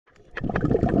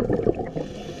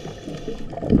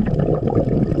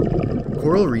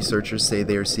Coral researchers say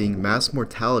they are seeing mass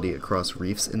mortality across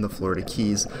reefs in the Florida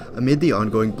Keys amid the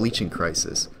ongoing bleaching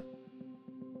crisis.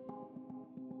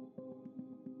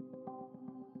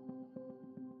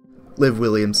 Liv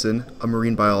Williamson, a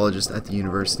marine biologist at the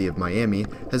University of Miami,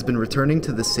 has been returning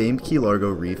to the same Key Largo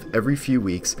reef every few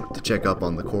weeks to check up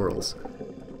on the corals.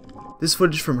 This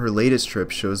footage from her latest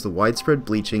trip shows the widespread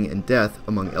bleaching and death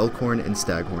among Elkhorn and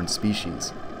staghorn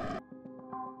species.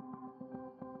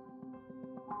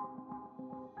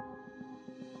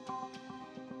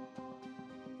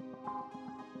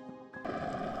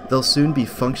 They'll soon be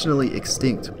functionally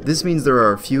extinct. This means there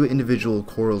are a few individual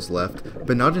corals left,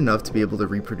 but not enough to be able to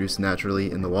reproduce naturally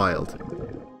in the wild.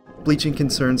 Bleaching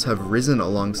concerns have risen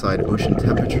alongside ocean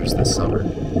temperatures this summer.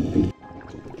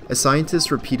 As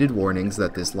scientists repeated warnings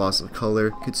that this loss of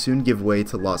color could soon give way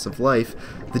to loss of life,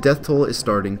 the death toll is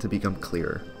starting to become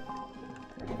clearer.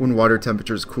 When water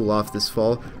temperatures cool off this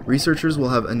fall, researchers will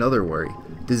have another worry: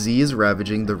 disease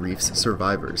ravaging the reef's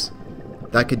survivors.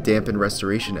 That could dampen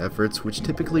restoration efforts, which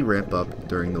typically ramp up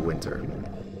during the winter.